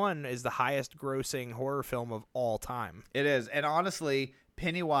Chapter 1 is the highest grossing horror film of all time. It is, and honestly,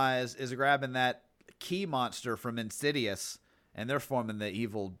 Pennywise is grabbing that key monster from Insidious. And they're forming the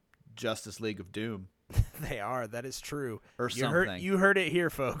evil Justice League of Doom. They are. That is true. Or something. You heard it here,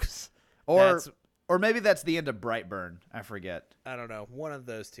 folks. Or maybe that's the end of Brightburn. I forget. I don't know. One of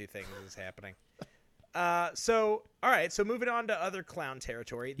those two things is happening. So, all right. So moving on to other clown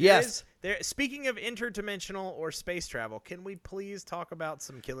territory. Speaking of interdimensional or space travel, can we please talk about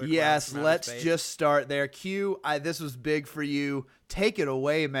some killer clowns? Yes, let's just start there. Q, this was big for you. Take it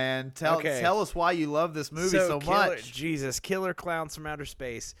away, man. Tell us why you love this movie so much. Jesus, killer clowns from outer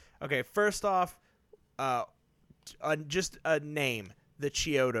space. Okay, first off, just a name, the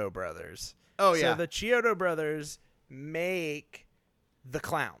Chiodo Brothers. Oh, yeah. So the Chiodo Brothers make the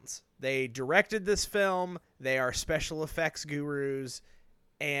clowns. They directed this film. They are special effects gurus,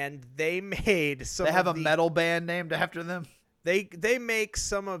 and they made some. They have a metal band named after them. They make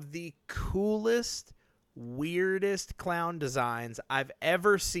some of the coolest, weirdest clown designs I've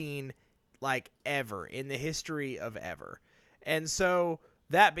ever seen, like ever in the history of ever. And so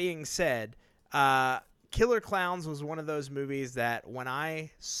that being said, Killer Clowns was one of those movies that when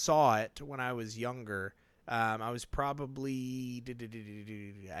I saw it when I was younger. I was probably,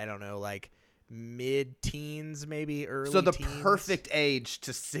 I don't know, like mid-teens, maybe early teens. So the perfect age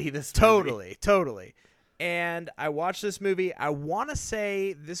to see this movie. Totally. And I watched this movie. I want to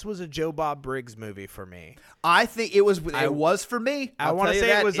say this was a Joe Bob Briggs movie for me. I think it was. It was for me. I want to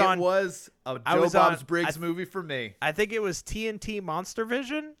say it was a Joe Bob Briggs movie for me. I think it was TNT Monster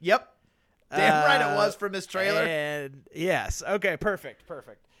Vision. Yep. Damn right it was from his trailer. And yes. Okay. Perfect.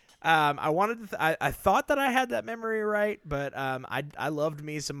 I wanted to I thought that I had that memory right, but I loved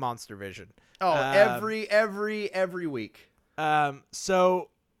me some Monster Vision. Oh, every week. So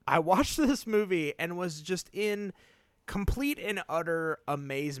I watched this movie and was just in complete and utter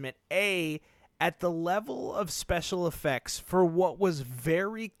amazement. At the level of special effects for what was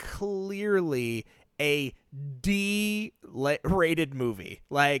very clearly a D-rated movie,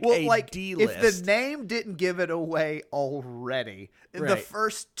 D-list. If the name didn't give it away already, right. The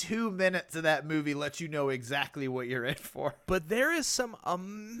first 2 minutes of that movie lets you know exactly what you're in for. But there is some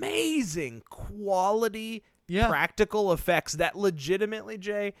amazing quality practical effects that legitimately,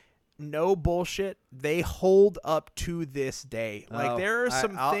 Jay, no bullshit, they hold up to this day. Like there are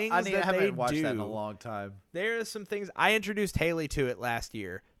some things I that haven't they watched do. that in a long time. There are some things. I introduced Haley to it last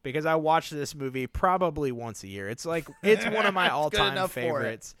year because I watched this movie probably once a year. It's like it's one of my all-time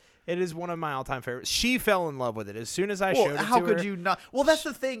favorites. It is one of my all-time favorites. She fell in love with it as soon as I showed it to her. How could you not? Well, that's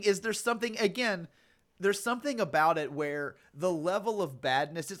the thing is there's something about it where the level of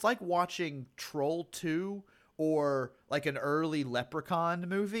badness, it's like watching Troll 2 or like an early Leprechaun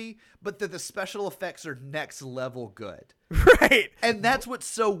movie, but the special effects are next level good. Right. And that's what's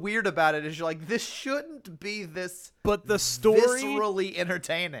so weird about it is you're like, this shouldn't be this but the story viscerally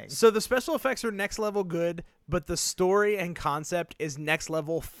entertaining. So the special effects are next level good, but the story and concept is next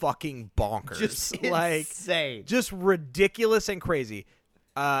level fucking bonkers. Just like insane. Just ridiculous and crazy.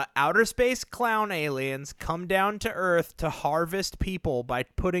 Outer space clown aliens come down to Earth to harvest people by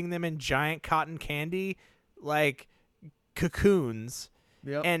putting them in giant cotton candy like cocoons.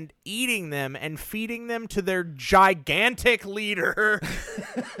 Yep. And eating them and feeding them to their gigantic leader,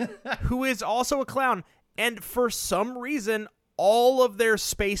 who is also a clown. And for some reason, all of their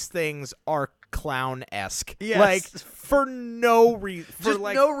space things are clown-esque. Yes. Like, for no reason. Just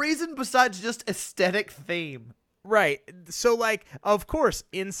no reason besides just aesthetic theme. Right. So, like, of course,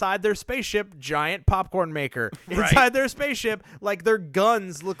 inside their spaceship, giant popcorn maker. Inside their spaceship, like, their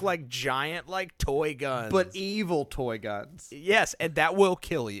guns look like giant, like, toy guns. But evil toy guns. Yes, and that will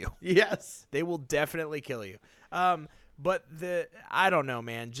kill you. Yes. They will definitely kill you. But I don't know,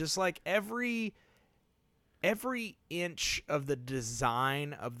 man. Just, like, every inch of the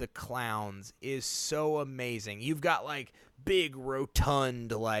design of the clowns is so amazing. You've got, like, big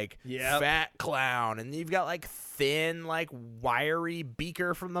rotund like fat clown, and you've got like thin like wiry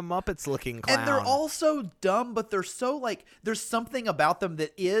Beaker from the Muppets looking clown. And they're all so dumb, but they're so like there's something about them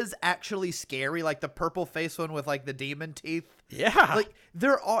that is actually scary, like the purple face one with like the demon teeth. Yeah. Like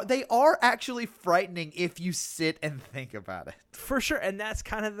they are actually frightening if you sit and think about it. For sure. And that's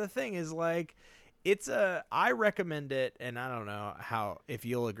kind of the thing is like I recommend it, and I don't know if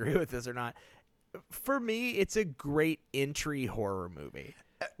you'll agree with this or not. For me, it's a great entry horror movie.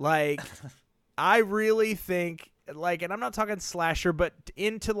 Like, I really think, like, and I'm not talking slasher, but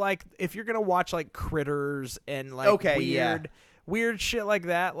into, like, if you're going to watch, like, Critters and, like, weird shit like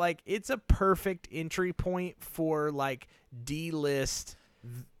that, like, it's a perfect entry point for, like, D-list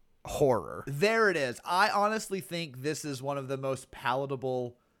horror. There it is. I honestly think this is one of the most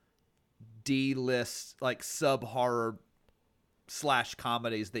palatable D-list, like, sub-horror /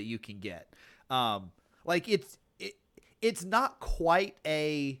 comedies that you can get. Like it's not quite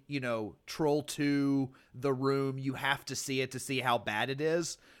a, Troll 2, The Room. You have to see it to see how bad it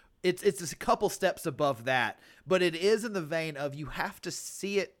is. It's a couple steps above that, but it is in the vein of you have to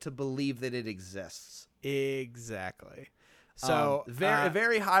see it to believe that it exists. Exactly. So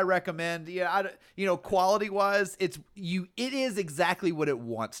very high recommend. Yeah, quality wise, it is exactly what it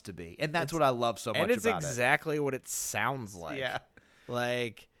wants to be, and that's what I love so much about it. And it's exactly what it sounds like. Yeah,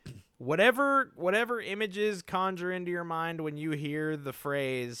 like. Whatever images conjure into your mind when you hear the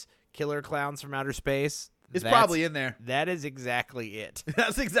phrase "killer clowns from outer space," it's probably in there. That is exactly it.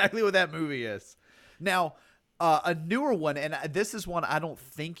 That's exactly what that movie is. Now, a newer one, and this is one I don't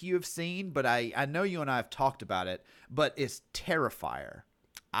think you have seen, but I know you and I have talked about it, but it's Terrifier.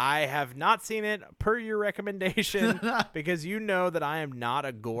 I have not seen it per your recommendation because you know that I am not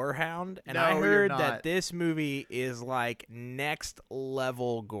a gore hound, and No, I you're heard not. that this movie is like next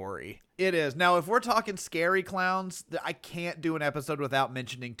level gory. It is. Now, if we're talking scary clowns, I can't do an episode without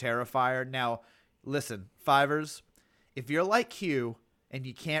mentioning Terrifier. Now, listen, Fivers, if you're like Q and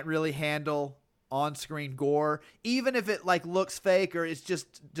you can't really handle on-screen gore, even if it like looks fake or it's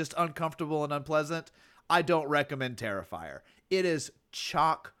just uncomfortable and unpleasant, I don't recommend Terrifier. It is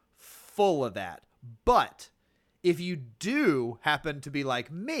chock full of that. But if you do happen to be like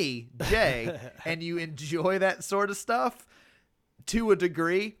me, Jay, and you enjoy that sort of stuff to a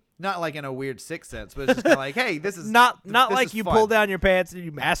degree, not like in a weird Sixth Sense, but it's just kind of like, hey, this is not this like is you fun. pull down your pants and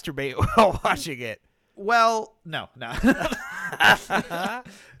you masturbate while watching it. Well, no.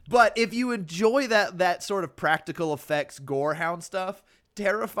 But if you enjoy that sort of practical effects gorehound stuff,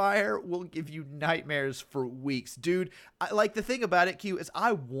 Terrifier will give you nightmares for weeks. Dude, like the thing about it, Q, is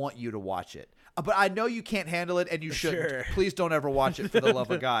I want you to watch it. But I know you can't handle it and you shouldn't. Sure. Please don't ever watch it for the love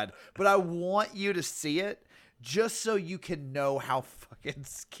of God. But I want you to see it just so you can know how fucking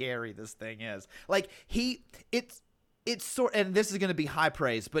scary this thing is. Like it's sort, and this is going to be high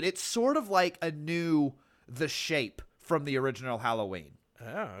praise, but it's sort of like a new The Shape from the original Halloween.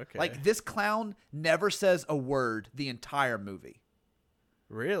 Oh, okay. Like this clown never says a word the entire movie.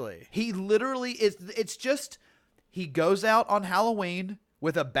 Really? He literally is. It's just he goes out on Halloween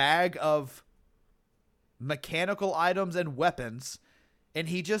with a bag of mechanical items and weapons, and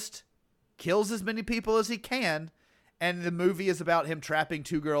he just kills as many people as he can. And the movie is about him trapping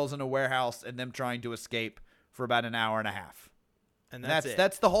 2 girls in a warehouse and them trying to escape for about an hour and a half. And that's it.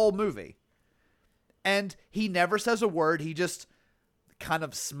 That's the whole movie. And he never says a word. He just kind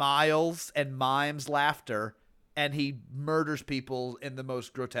of smiles and mimes laughter, and he murders people in the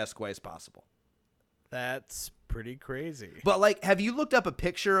most grotesque ways possible. That's pretty crazy. But, like, have you looked up a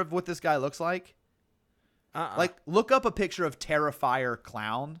picture of what this guy looks like? Like, look up a picture of Terrifier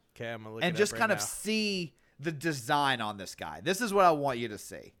Clown. Okay, I'm gonna look and it just up kind right of now. see the design on this guy. This is what I want you to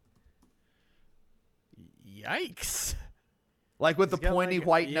see. Yikes. Like with He's the got, pointy like,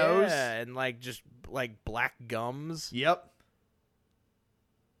 white nose. Yeah, and like just like black gums. Yep.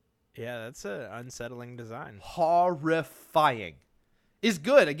 Yeah, that's an unsettling design. Horrifying. Is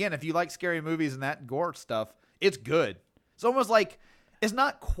good. Again, if you like scary movies and that gore stuff, it's good. It's almost like, it's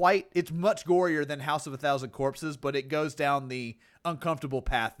not quite, it's much gorier than House of a Thousand Corpses, but it goes down the uncomfortable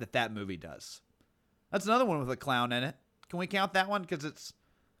path that movie does. That's another one with a clown in it. Can we count that one? Because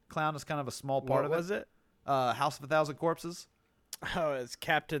clown is kind of a small part What of it. was it? House of a Thousand Corpses. Oh, it's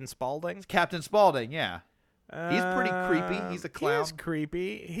Captain Spaulding. Captain Spaulding, yeah. He's pretty creepy. He's a clown. He's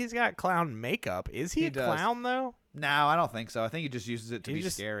creepy. He's got clown makeup. Is he a does. clown though? No, I don't think so. I think he just uses it to He be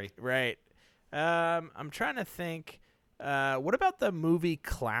just- scary. Right. I'm trying to think. What about the movie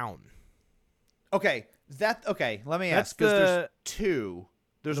Clown? Okay, let me That's ask, because there's the- 2.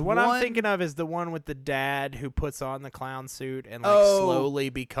 There's The one I'm thinking of is the one with the dad who puts on the clown suit and like Oh. slowly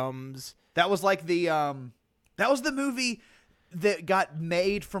becomes. That was like the that was the movie that got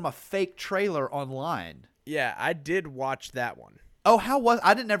made from a fake trailer online. Yeah, I did watch that one. Oh,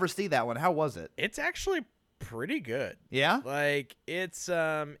 I didn't ever see that one. How was it? It's actually pretty good. Yeah? Like it's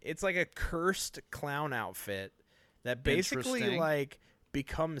like a cursed clown outfit that basically Interesting. like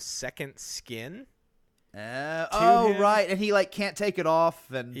becomes second skin. Oh, him. right. And he like can't take it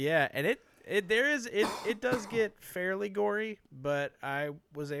off and Yeah, and it does get fairly gory, but I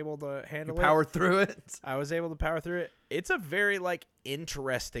was able to handle it. power through it. I was able to power through it. It's a very like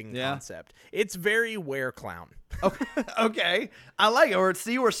interesting Yeah. concept. It's very were-clown. Okay. I like it.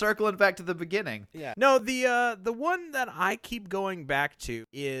 We're circling back to the beginning. Yeah. No, the one that I keep going back to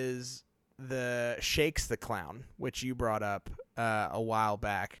is the Shakes the Clown, which you brought up a while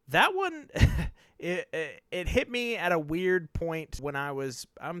back. That one it hit me at a weird point when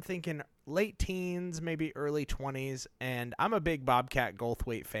I'm thinking late teens, maybe early 20s, and I'm a big Bobcat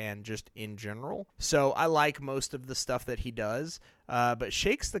Goldthwait fan just in general. So I like most of the stuff that he does. But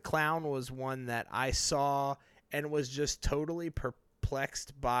Shakes the Clown was one that I saw and was just totally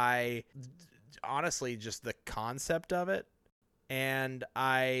perplexed by, honestly, just the concept of it. And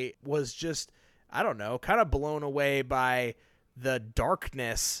I was just, I don't know, kind of blown away by the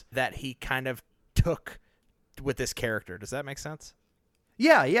darkness that he kind of took with this character. Does that make sense?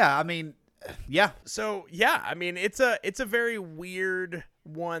 Yeah. I mean, yeah. So yeah, I mean it's a very weird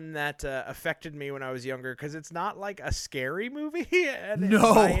one that affected me when I was younger because it's not like a scary movie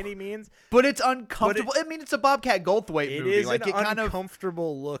No. by any means. But it's uncomfortable. I mean, it's a Bobcat Goldthwait It movie. is Like an it kind of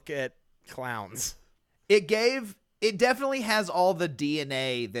uncomfortable look at clowns. It definitely has all the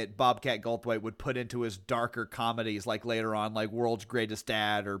DNA that Bobcat Goldthwait would put into his darker comedies, like later on, like World's Greatest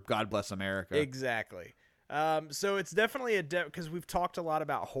Dad or God Bless America. Exactly. So it's definitely because we've talked a lot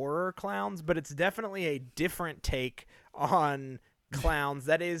about horror clowns, but it's definitely a different take on clowns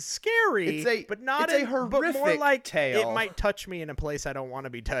that is scary, but not it's a but more horrific like tale. it might touch me in a place I don't want to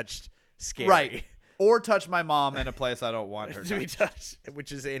be touched. Scary. Right. Or touch my mom in a place I don't want her to be touched. touched,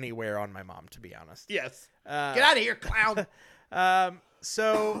 which is anywhere on my mom, to be honest. Yes. Get out of here, clown.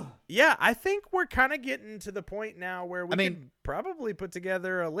 So yeah, I think we're kind of getting to the point now where we mean- can probably put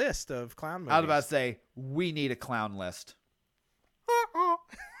together a list of clown movies. I was about to say, we need a clown list.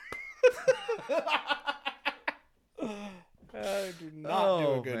 Do not do a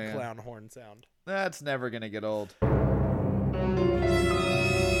Oh, good man. clown horn sound. That's never going to get old.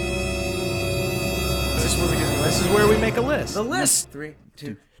 This is where we make a list. The list. 3,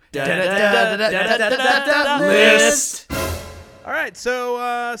 2. List. All right,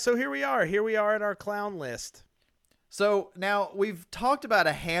 so here we are. Here we are at our clown list. So now we've talked about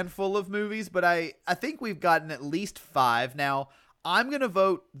a handful of movies, but I think we've gotten at least 5. Now, I'm going to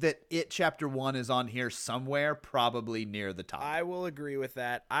vote that It Chapter 1 is on here somewhere, probably near the top. I will agree with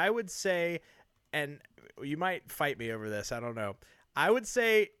that. I would say, and you might fight me over this, I don't know. I would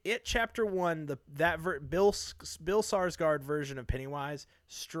say It Chapter 1, Bill Skarsgård version of Pennywise,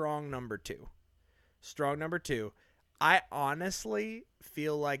 strong number 2. Strong number 2. I honestly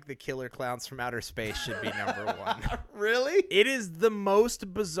feel like the Killer Clowns from Outer Space should be number 1. Really? It is the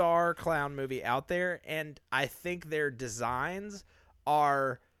most bizarre clown movie out there, and I think their designs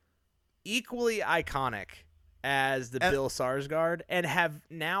are equally iconic as the Bill Skarsgård and have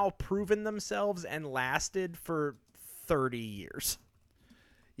now proven themselves and lasted for 30 years.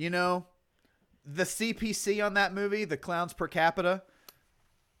 You know, the CPC on that movie, the clowns per capita,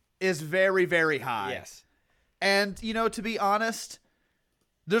 is very, very high. Yes. And, you know, to be honest,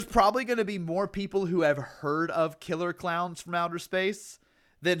 there's probably going to be more people who have heard of Killer Clowns from Outer Space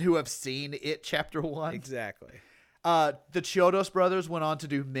than who have seen It Chapter 1. Exactly. The Chiodos brothers went on to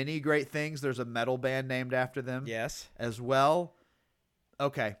do many great things. There's a metal band named after them. Yes. As well.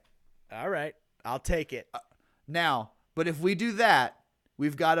 Okay. All right. I'll take it. Now, but if we do that,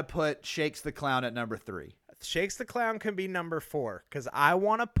 we've got to put Shakes the Clown at number 3. Shakes the Clown can be number 4 because I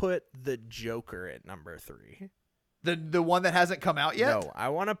want to put the Joker at number 3. The one that hasn't come out yet? No, I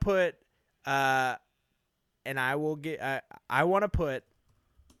want to put, and I want to put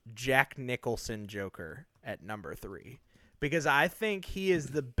Jack Nicholson Joker at number 3 because I think he is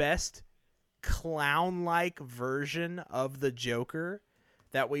the best clown-like version of the Joker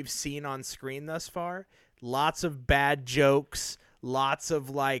that we've seen on screen thus far. Lots of bad jokes, lots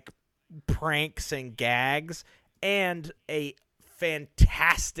of like pranks and gags, and a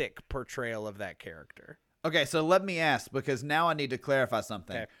fantastic portrayal of that character. Okay, so let me ask, because now I need to clarify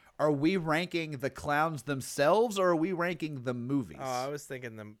something. Okay. Are we ranking the clowns themselves, or are we ranking the movies? Oh, I was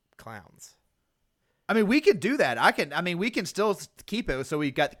thinking the clowns. I mean, we could do that. We can still keep it. So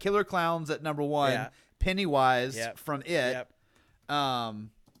we've got the Killer Clowns at number 1, Yeah. Pennywise Yep. from It, Yep.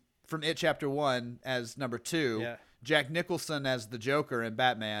 from It Chapter 1 as number 2, Yeah. Jack Nicholson as the Joker in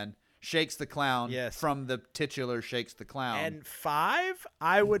Batman, Shakes the Clown Yes. from the titular Shakes the Clown. And 5,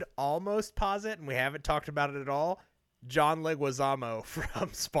 I would almost posit, and we haven't talked about it at all, John Leguizamo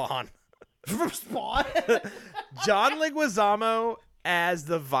from Spawn. From Spawn? John Leguizamo as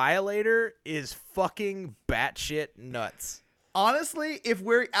the Violator is fucking batshit nuts. Honestly,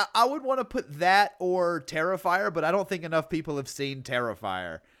 I would want to put that or Terrifier, but I don't think enough people have seen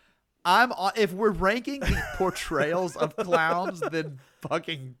Terrifier. If we're ranking the portrayals of clowns, then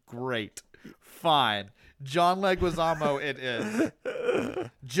fucking great. Fine. John Leguizamo it is.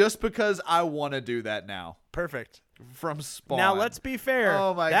 Just because I want to do that now. Perfect. From Spawn. Now, let's be fair.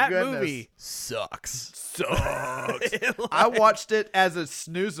 Oh my that goodness. movie sucks. Sucks. I watched it as a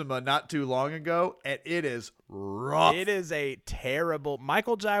snoozema not too long ago, and it is rough. It is a terrible...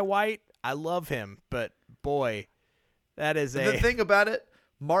 Michael Jai White, I love him, but boy, that is The thing about it,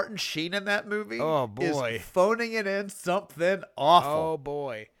 Martin Sheen in that movie boy. is phoning it in something awful. Oh,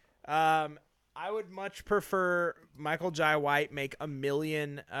 boy. I would much prefer Michael Jai White make a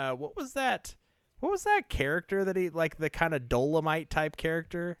million... what was that? What was that character that he... Like, the kind of Dolomite type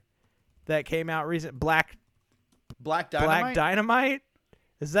character that came out recent? Black Dynamite? Black Dynamite?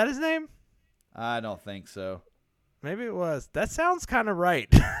 Is that his name? I don't think so. Maybe it was. That sounds kind of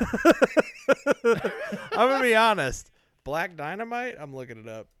right. I'm going to be honest. Black Dynamite? I'm looking it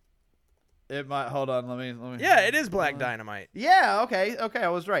up. It might. Hold on. Let me. Yeah, it is Black Dynamite. Yeah. Okay. I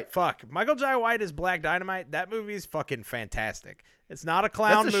was right. Fuck. Michael Jai White is Black Dynamite. That movie is fucking fantastic. It's not a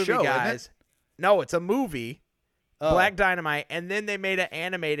clown That's a movie, show, isn't guys. it? No, it's a movie. Oh. Black Dynamite. And then they made an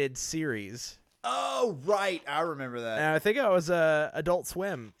animated series. Oh, right. I remember that. And I think it was a Adult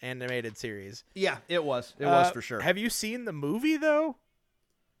Swim animated series. Yeah, it was. It was for sure. Have you seen the movie, though?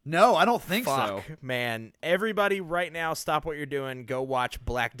 No, I don't think Fuck, so. man. Everybody right now, stop what you're doing. Go watch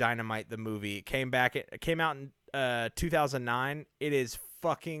Black Dynamite, the movie. It came out in 2009. It is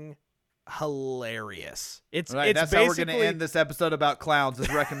fucking hilarious. It's Right, that's how we're going to basically end this episode about clowns,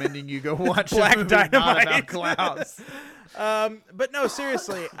 is recommending you go watch Black a movie not Dynamite. about clowns. But no,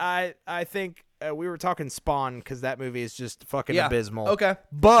 seriously, I think we were talking Spawn because that movie is just fucking abysmal. Okay.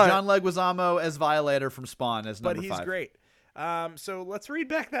 But John Leguizamo as Violator from Spawn as number 5. But he's great. So let's read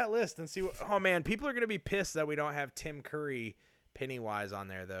back that list and see what... Oh, man, people are going to be pissed that we don't have Tim Curry Pennywise on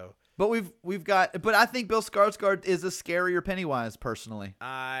there, though. But we've got... But I think Bill Skarsgård is a scarier Pennywise, personally.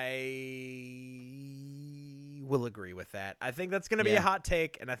 I will agree with that. I think that's going to be a hot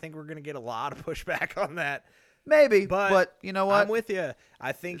take, and I think we're going to get a lot of pushback on that. Maybe, but you know what? I'm with you.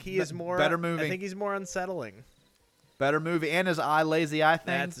 I think he is more... Better movie. I think he's more unsettling. Better movie. And his lazy eye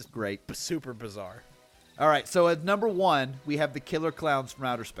thing. That's great. Super bizarre. All right, so at number 1, we have the Killer Clowns from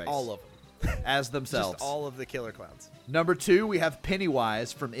Outer Space. All of them. As themselves. Just all of the Killer Clowns. Number 2, we have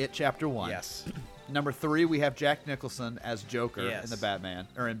Pennywise from It Chapter 1. Yes. Number 3, we have Jack Nicholson as Joker Yes. in Batman.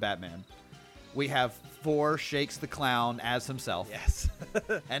 We have 4, Shakes the Clown as himself. Yes.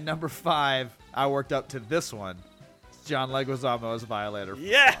 And number 5, I worked up to this one, John Leguizamo as Violator.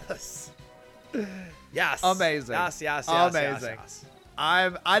 Yes. Yes. Amazing. Yes. Amazing.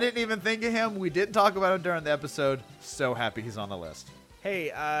 I didn't even think of him. We didn't talk about him during the episode. So happy he's on the list.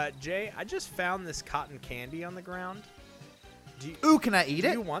 Hey, Jay, I just found this cotton candy on the ground. Ooh, can I eat Do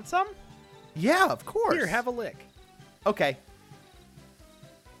it? you want some? Yeah, of course. Here, have a lick. Okay.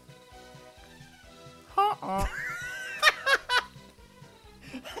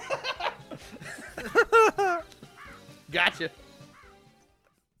 Gotcha.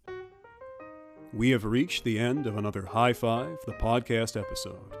 We have reached the end of another High Five, the podcast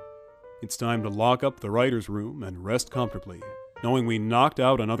episode. It's time to lock up the writer's room and rest comfortably, knowing we knocked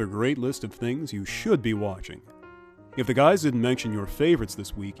out another great list of things you should be watching. If the guys didn't mention your favorites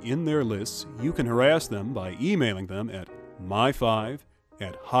this week in their lists, you can harass them by emailing them at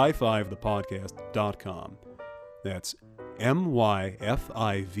my5@highfivethepodcast.com. That's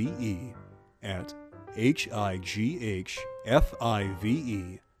MYFIVE at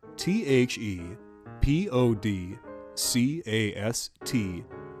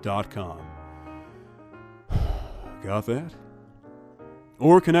HIGHFIVETHEPODCAST.com. Got that?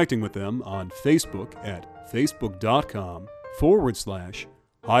 Or connecting with them on Facebook at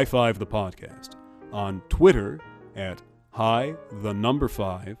facebook.com/High Five the Podcast, on Twitter at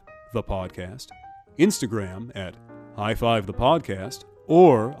High5 the Podcast, Instagram at High Five the Podcast,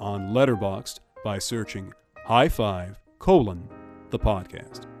 or on Letterboxd by searching High Five: the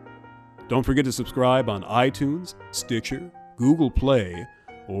Podcast. Don't forget to subscribe on iTunes, Stitcher, Google Play,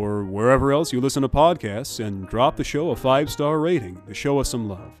 or wherever else you listen to podcasts, and drop the show a 5-star rating to show us some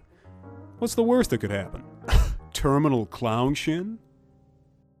love. What's the worst that could happen? Terminal clown shin?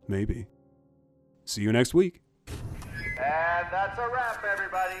 Maybe. See you next week. And that's a wrap,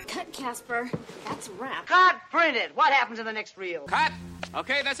 everybody. Cut, Casper. That's a wrap. Cut, print it. What happens in the next reel? Cut.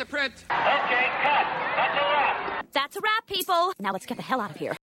 Okay, that's a print. Okay, cut. That's a wrap. That's a wrap, people. Now let's get the hell out of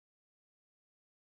here.